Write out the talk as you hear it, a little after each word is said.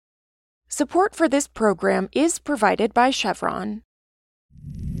Support for this program is provided by Chevron.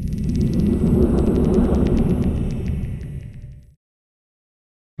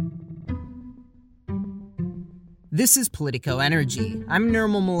 This is Politico Energy. I'm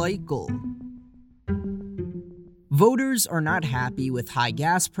Nirmal Malaikal. Voters are not happy with high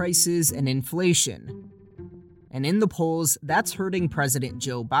gas prices and inflation. And in the polls, that's hurting President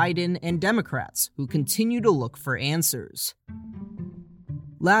Joe Biden and Democrats, who continue to look for answers.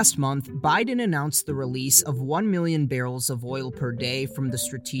 Last month, Biden announced the release of 1 million barrels of oil per day from the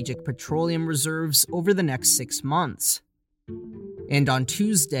Strategic Petroleum Reserves over the next 6 months. And on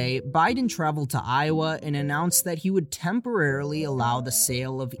Tuesday, Biden traveled to Iowa and announced that he would temporarily allow the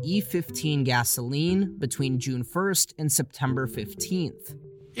sale of E15 gasoline between June 1st and September 15th.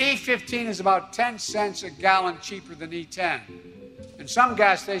 E15 is about 10 cents a gallon cheaper than E10. And some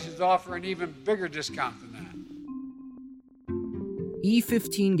gas stations offer an even bigger discount than that.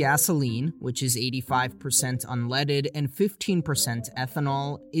 E15 gasoline, which is 85% unleaded and 15%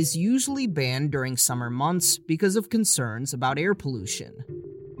 ethanol, is usually banned during summer months because of concerns about air pollution.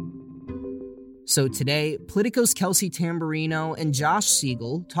 So today, Politico's Kelsey Tamburino and Josh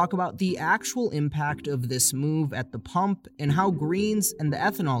Siegel talk about the actual impact of this move at the pump and how Greens and the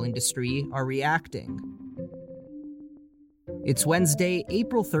ethanol industry are reacting. It's Wednesday,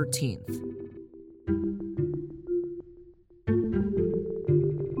 April 13th.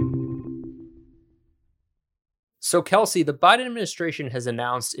 So, Kelsey, the Biden administration has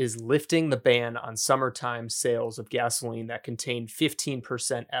announced is lifting the ban on summertime sales of gasoline that contain 15%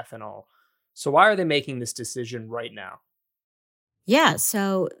 ethanol. So why are they making this decision right now? Yeah,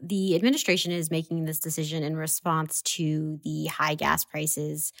 so the administration is making this decision in response to the high gas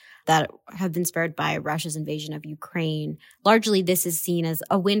prices that have been spurred by Russia's invasion of Ukraine. Largely, this is seen as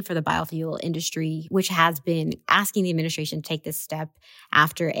a win for the biofuel industry, which has been asking the administration to take this step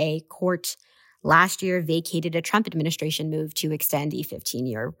after a court last year vacated a Trump administration move to extend E15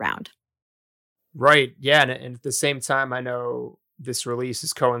 year-round. Right, yeah, and at the same time, I know this release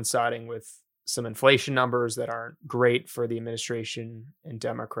is coinciding with some inflation numbers that aren't great for the administration and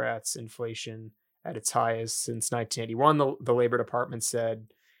Democrats. Inflation at its highest since 1981, the Labor Department said.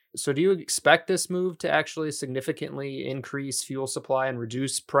 So do you expect this move to actually significantly increase fuel supply and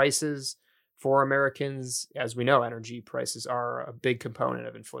reduce prices for Americans? As we know, energy prices are a big component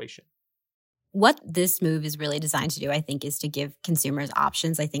of inflation. What this move is really designed to do, I think, is to give consumers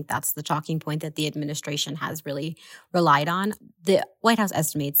options. I think that's the talking point that the administration has really relied on. The White House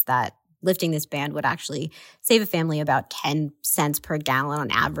estimates that lifting this ban would actually save a family about 10 cents per gallon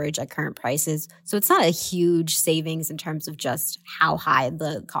on average at current prices. So it's not a huge savings in terms of just how high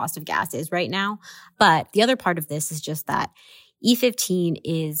the cost of gas is right now. But the other part of this is just that E15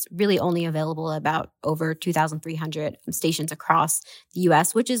 is really only available at about over 2,300 stations across the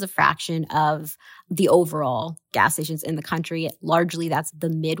U.S., which is a fraction of the overall gas stations in the country. Largely, that's the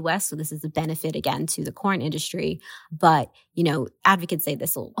Midwest. So this is a benefit, again, to the corn industry. But, advocates say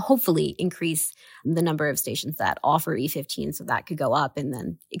this will hopefully increase the number of stations that offer E15. So that could go up and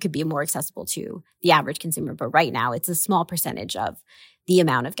then it could be more accessible to the average consumer. But right now, it's a small percentage of the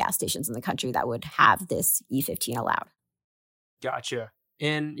amount of gas stations in the country that would have this E15 allowed. Gotcha.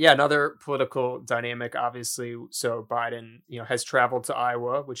 And yeah, another political dynamic, obviously. So Biden, has traveled to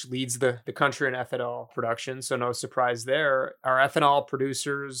Iowa, which leads the country in ethanol production. So no surprise there. Are ethanol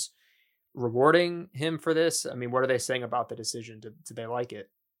producers rewarding him for this? I mean, what are they saying about the decision? Do they like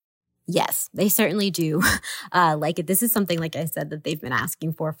it? Yes, they certainly do like it. This is something, like I said, that they've been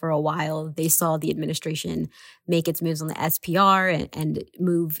asking for a while. They saw the administration make its moves on the SPR and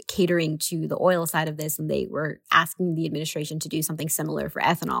move catering to the oil side of this. And they were asking the administration to do something similar for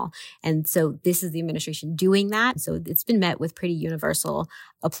ethanol. And so this is the administration doing that. So it's been met with pretty universal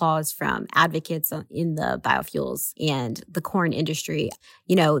applause from advocates in the biofuels and the corn industry.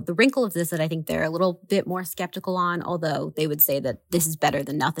 The wrinkle of this that I think they're a little bit more skeptical on, although they would say that this is better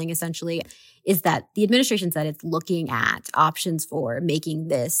than nothing, essentially, is that the administration said it's looking at options for making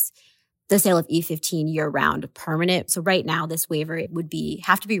the sale of E15 year-round permanent. So right now, this waiver would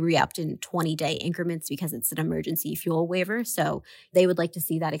have to be re-upped in 20-day increments because it's an emergency fuel waiver. So they would like to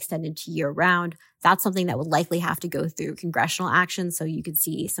see that extended to year-round. That's something that would likely have to go through congressional action. So you could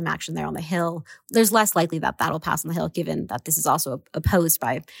see some action there on the Hill. There's less likely that that'll pass on the Hill, given that this is also opposed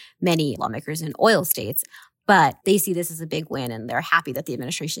by many lawmakers in oil states. But they see this as a big win, and they're happy that the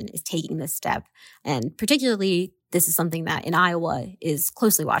administration is taking this step. And particularly, this is something that in Iowa is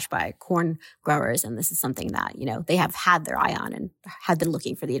closely watched by corn growers. And this is something that, they have had their eye on and have been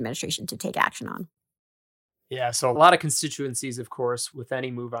looking for the administration to take action on. Yeah, so a lot of constituencies, of course, with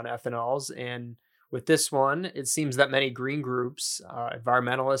any move on ethanols. And With this one, it seems that many green groups,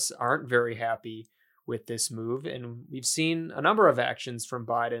 environmentalists, aren't very happy with this move. And we've seen a number of actions from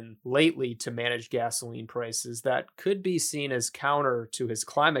Biden lately to manage gasoline prices that could be seen as counter to his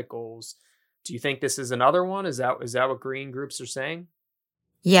climate goals. Do you think this is another one? Is that what green groups are saying?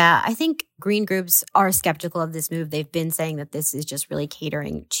 Yeah, I think green groups are skeptical of this move. They've been saying that this is just really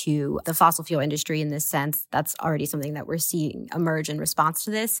catering to the fossil fuel industry in this sense. That's already something that we're seeing emerge in response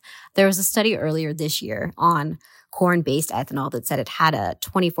to this. There was a study earlier this year on corn-based ethanol that said it had a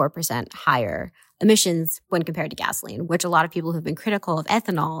 24% higher emissions when compared to gasoline, which a lot of people who've been critical of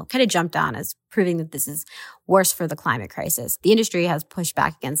ethanol kind of jumped on as proving that this is worse for the climate crisis. The industry has pushed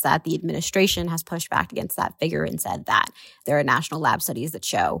back against that. The administration has pushed back against that figure and said that there are national lab studies that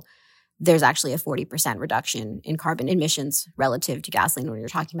show there's actually a 40% reduction in carbon emissions relative to gasoline when you're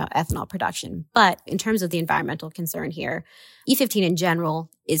talking about ethanol production. But in terms of the environmental concern here, E15 in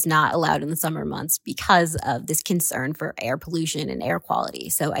general is not allowed in the summer months because of this concern for air pollution and air quality.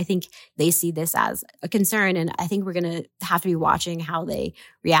 So I think they see this as a concern, and I think we're going to have to be watching how they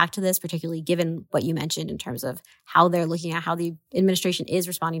react to this, particularly given what you mentioned in terms of how they're looking at how the administration is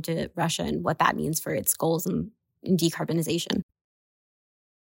responding to Russia and what that means for its goals in decarbonization.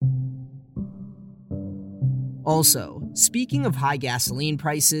 Also, speaking of high gasoline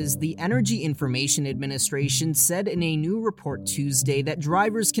prices, the Energy Information Administration said in a new report Tuesday that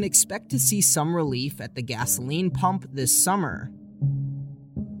drivers can expect to see some relief at the gasoline pump this summer.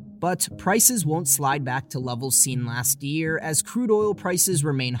 But prices won't slide back to levels seen last year as crude oil prices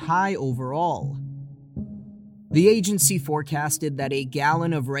remain high overall. The agency forecasted that a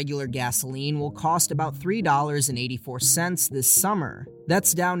gallon of regular gasoline will cost about $3.84 this summer.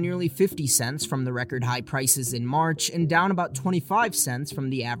 That's down nearly 50 cents from the record high prices in March and down about 25 cents from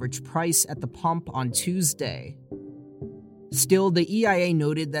the average price at the pump on Tuesday. Still, the EIA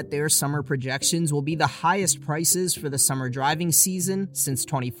noted that their summer projections will be the highest prices for the summer driving season since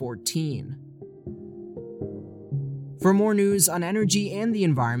 2014. For more news on energy and the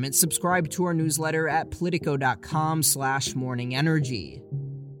environment, subscribe to our newsletter at politico.com/morningenergy.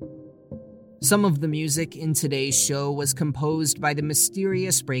 Some of the music in today's show was composed by the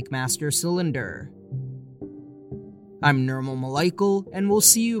mysterious Breakmaster Cylinder. I'm Nirmal Malaikal, and we'll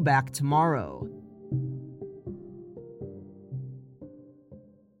see you back tomorrow.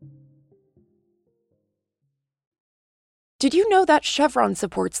 Did you know that Chevron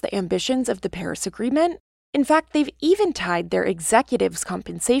supports the ambitions of the Paris Agreement? In fact, they've even tied their executives'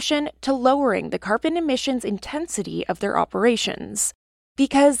 compensation to lowering the carbon emissions intensity of their operations.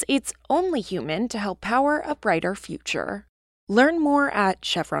 Because it's only human to help power a brighter future. Learn more at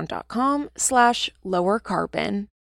chevron.com/lower carbon.